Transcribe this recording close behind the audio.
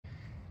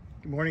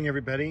Good morning,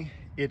 everybody.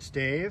 It's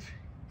Dave,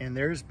 and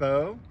there's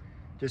Bo,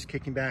 just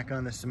kicking back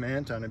on the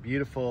cement on a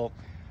beautiful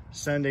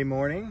Sunday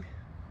morning.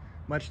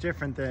 Much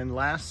different than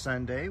last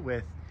Sunday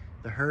with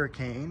the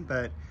hurricane,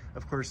 but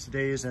of course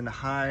today is in the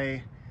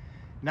high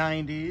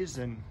 90s,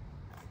 and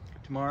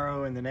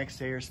tomorrow and the next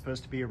day are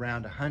supposed to be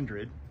around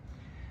 100.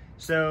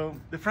 So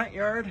the front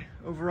yard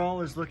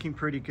overall is looking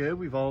pretty good.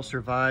 We've all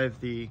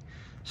survived the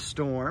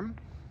storm.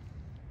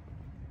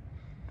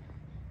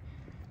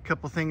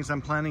 Couple things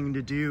I'm planning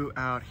to do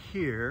out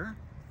here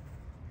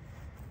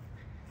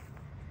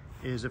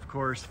is, of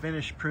course,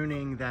 finish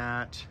pruning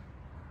that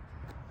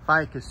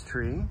ficus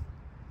tree.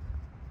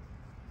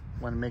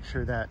 Want to make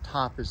sure that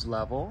top is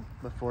level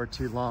before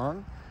too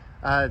long.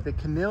 The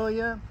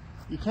camellia,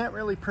 you can't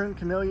really prune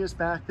camellias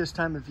back this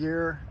time of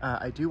year.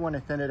 I do want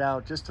to thin it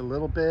out just a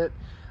little bit,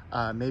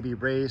 maybe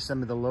raise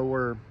some of the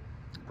lower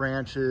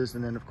branches,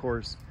 and then of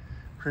course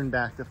prune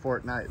back the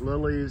fortnight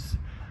lilies.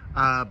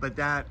 But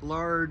that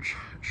large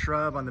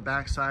shrub on the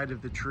back side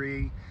of the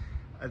tree,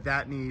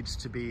 that needs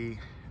to be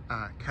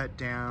cut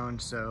down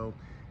so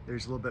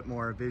there's a little bit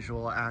more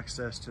visual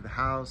access to the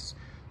house.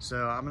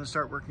 So I'm going to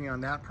start working on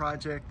that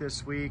project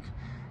this week.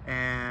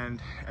 And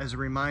as a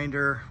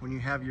reminder, when you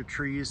have your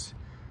trees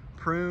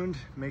pruned,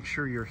 make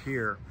sure you're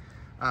here.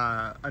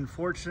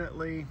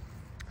 Unfortunately,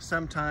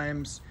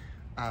 sometimes,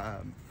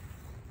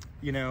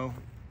 you know,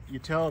 you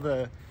tell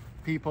the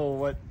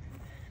people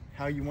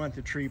how you want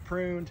the tree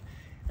pruned,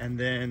 and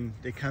then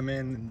they come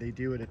in and they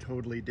do it a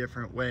totally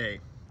different way.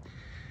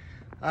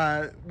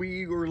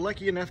 We were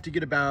lucky enough to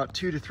get about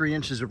 2 to 3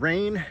 inches of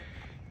rain,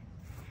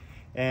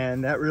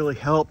 and that really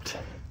helped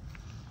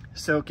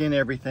soak in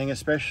everything,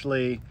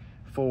 especially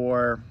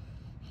for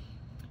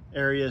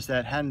areas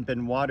that hadn't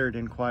been watered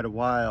in quite a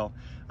while.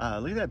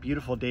 Look at that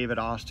beautiful David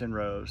Austin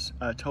rose,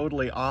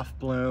 totally off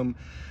bloom.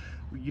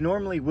 You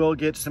normally will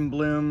get some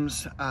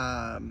blooms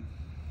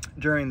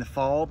during the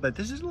fall, but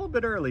this is a little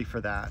bit early for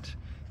that.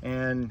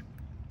 And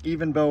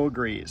even Bo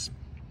agrees.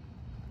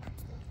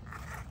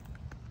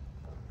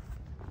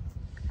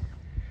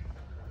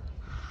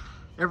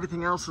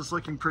 Everything else is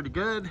looking pretty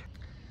good.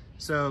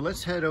 So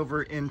let's head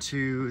over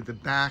into the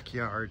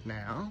backyard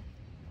now.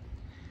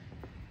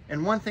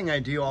 And one thing I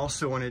do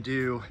also want to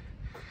do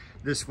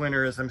this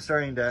winter as I'm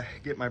starting to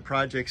get my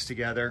projects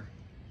together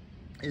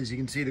is, you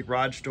can see the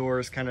garage door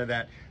is kind of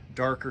that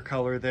darker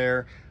color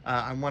there.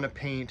 I want to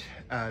paint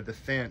the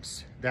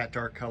fence that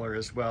dark color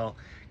as well,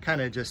 kind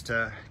of just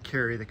to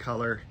carry the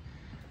color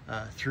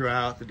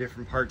throughout the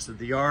different parts of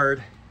the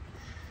yard.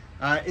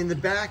 In the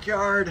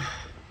backyard,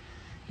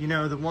 you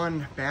know, the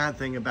one bad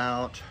thing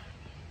about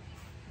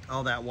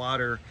all that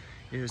water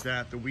is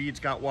that the weeds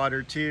got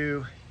watered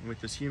too. And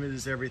with as humid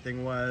as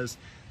everything was,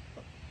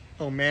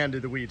 oh man,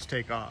 did the weeds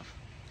take off.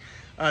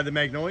 The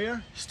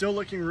magnolia still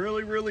looking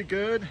really, really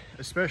good,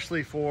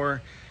 especially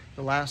for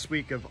the last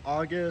week of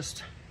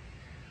August.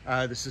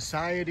 The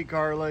society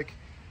garlic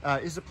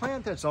is a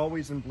plant that's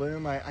always in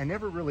bloom. I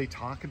never really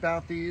talk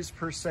about these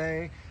per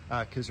se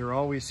because they're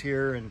always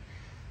here, and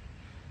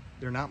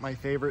they're not my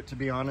favorite, to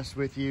be honest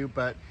with you.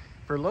 But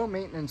for low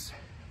maintenance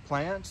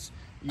plants,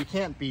 you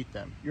can't beat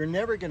them. You're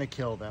never going to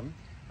kill them.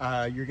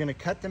 You're going to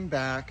cut them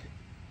back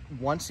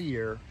once a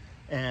year,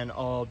 and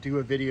I'll do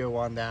a video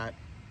on that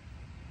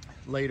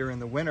later in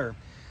the winter.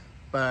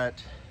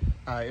 But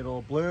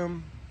it'll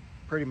bloom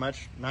pretty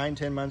much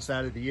 9-10 months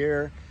out of the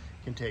year.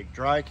 Can take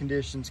dry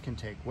conditions, can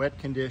take wet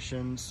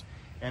conditions.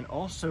 And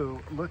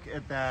also look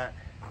at that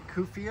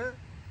Kufia.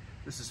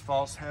 This is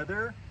false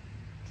heather.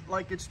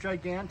 Like, it's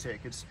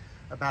gigantic. It's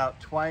about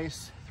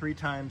 2-3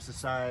 times the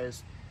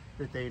size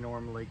that they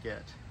normally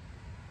get.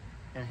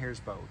 And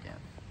here's Bo again.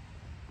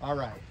 All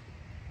right.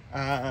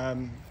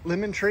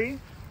 Lemon tree.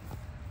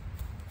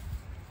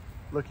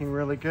 Looking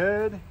really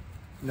good.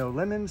 No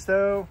lemons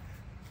though.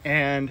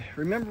 And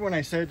remember when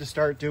I said to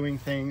start doing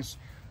things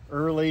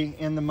early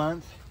in the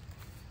month,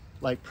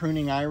 like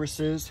pruning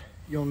irises?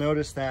 You'll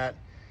notice that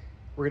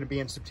we're going to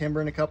be in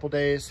September in a couple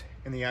days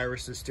and the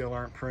irises still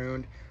aren't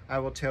pruned. I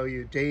will tell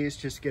you, days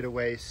just get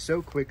away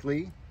so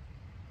quickly.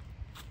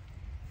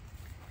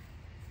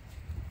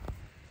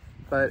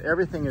 But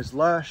everything is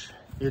lush,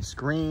 it's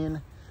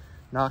green.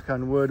 Knock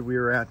on wood, we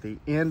were at the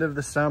end of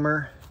the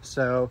summer,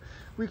 so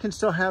we can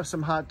still have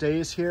some hot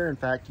days here. In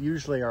fact,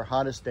 usually our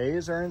hottest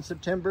days are in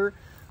September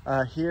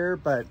here,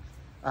 but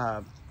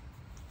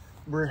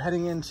we're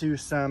heading into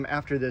some,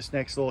 after this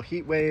next little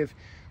heat wave,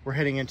 we're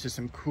heading into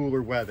some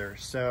cooler weather.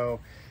 So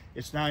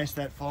it's nice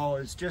that fall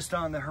is just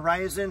on the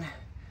horizon.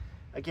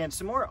 Again,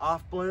 some more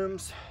off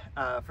blooms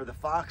for the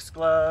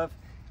foxglove,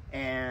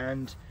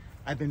 and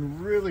I've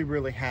been really,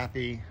 really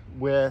happy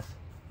with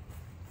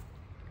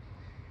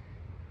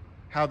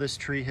how this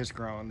tree has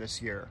grown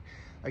this year.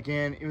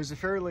 Again, it was a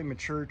fairly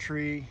mature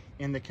tree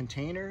in the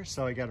container,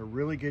 so I got a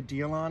really good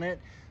deal on it.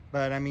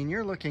 But I mean,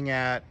 you're looking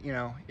at, you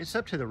know, it's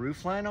up to the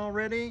roof line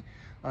already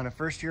on a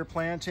first year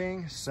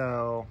planting,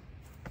 so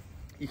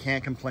you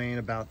can't complain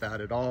about that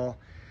at all.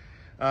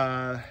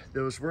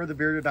 Those were the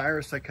bearded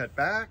iris I cut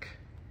back,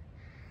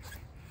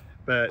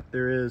 but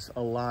there is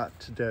a lot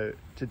to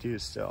do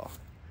still.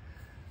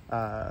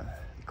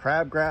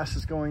 Crabgrass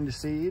is going to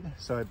seed,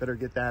 so I better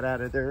get that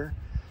out of there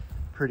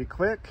pretty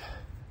quick.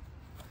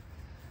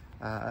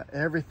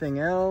 Everything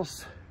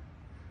else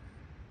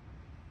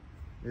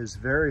is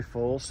very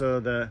full, so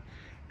the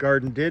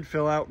garden did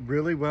fill out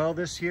really well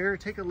this year.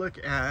 Take a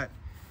look at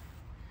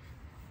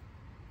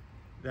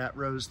that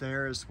rose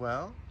there as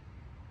well.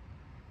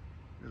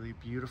 Really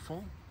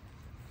beautiful.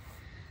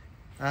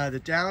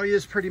 The dahlia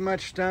is pretty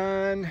much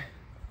done.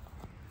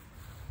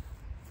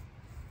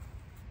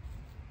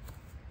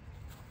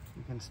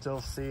 You can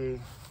still see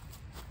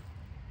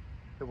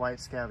the white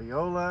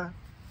scaviola,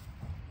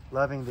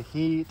 loving the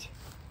heat.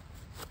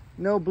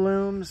 No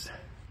blooms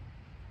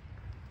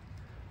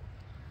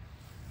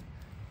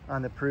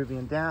on the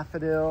Peruvian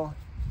daffodil,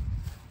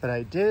 but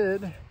I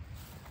did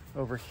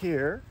over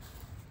here.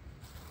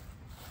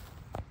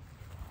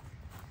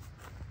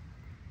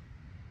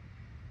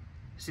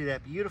 See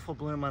that beautiful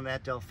bloom on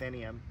that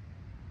delphinium.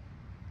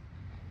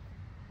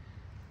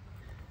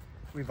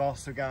 We've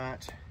also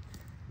got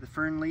the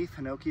fernleaf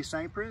hinoki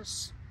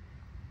cypress,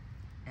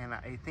 and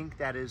I think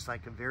that is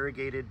like a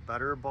variegated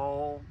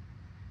butterball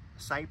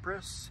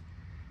cypress,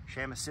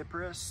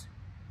 Chamaecyparis.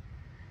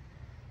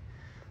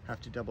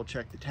 Have to double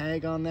check the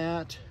tag on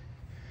that.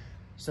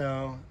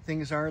 So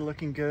things are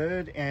looking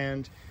good,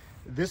 and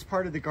this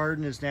part of the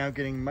garden is now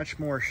getting much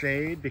more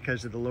shade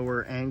because of the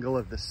lower angle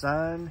of the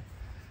sun.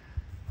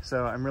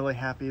 So I'm really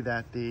happy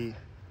that the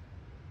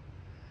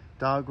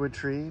dogwood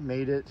tree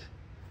made it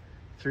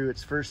through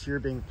its first year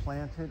being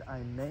planted. I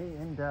may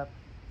end up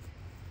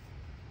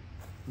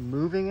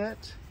moving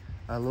it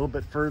a little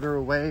bit further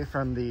away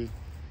from the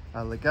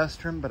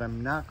ligustrum, but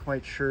I'm not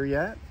quite sure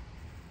yet.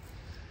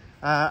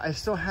 I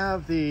still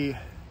have the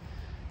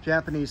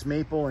Japanese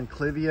maple and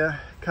clivia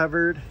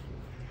covered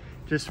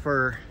just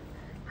for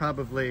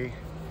probably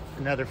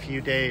another few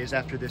days.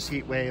 After this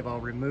heat wave, I'll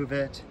remove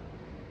it.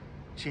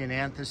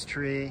 Cheonanthus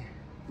tree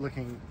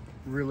looking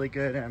really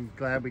good. I'm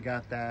glad we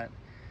got that,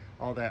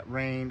 all that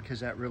rain,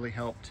 because that really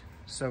helped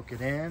soak it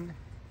in.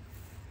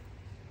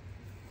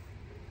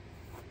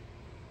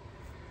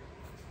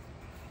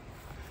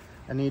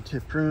 I need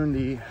to prune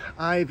the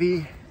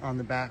ivy on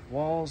the back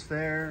walls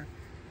there.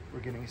 We're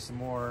getting some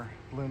more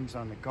blooms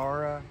on the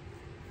Gara.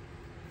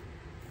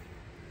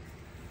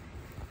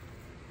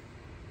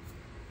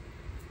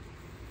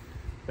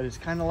 But it's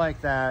kind of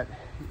like that,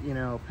 you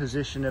know,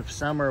 position of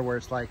summer where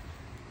it's like,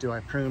 do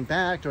I prune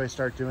back? Do I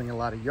start doing a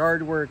lot of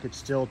yard work? It's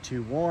still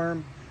too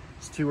warm.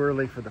 It's too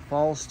early for the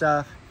fall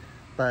stuff,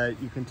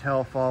 but you can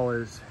tell fall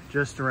is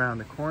just around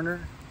the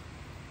corner.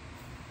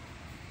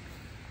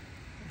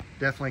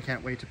 Definitely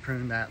can't wait to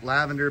prune that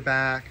lavender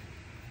back.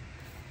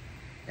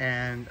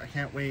 And I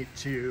can't wait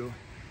to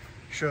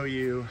show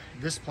you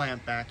this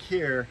plant back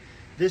here.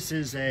 This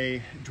is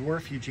a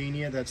dwarf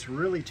Eugenia that's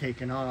really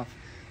taken off.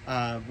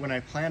 When I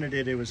planted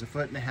it, it was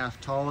 1.5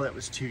 feet tall. That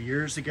was 2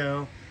 years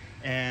ago.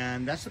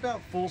 And that's about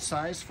full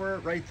size for it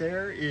right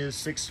there is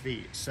 6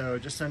 feet. So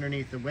just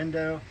underneath the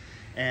window.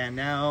 And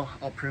now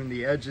I'll prune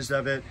the edges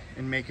of it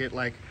and make it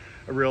like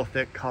a real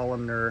thick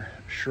columnar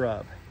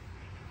shrub.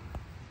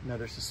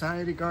 Another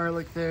society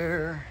garlic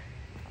there.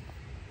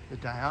 The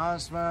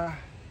diosma.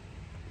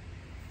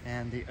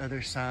 And the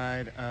other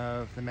side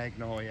of the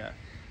magnolia.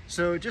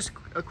 So just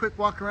a quick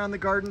walk around the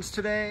gardens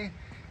today,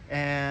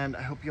 and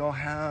I hope you all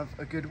have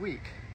a good week.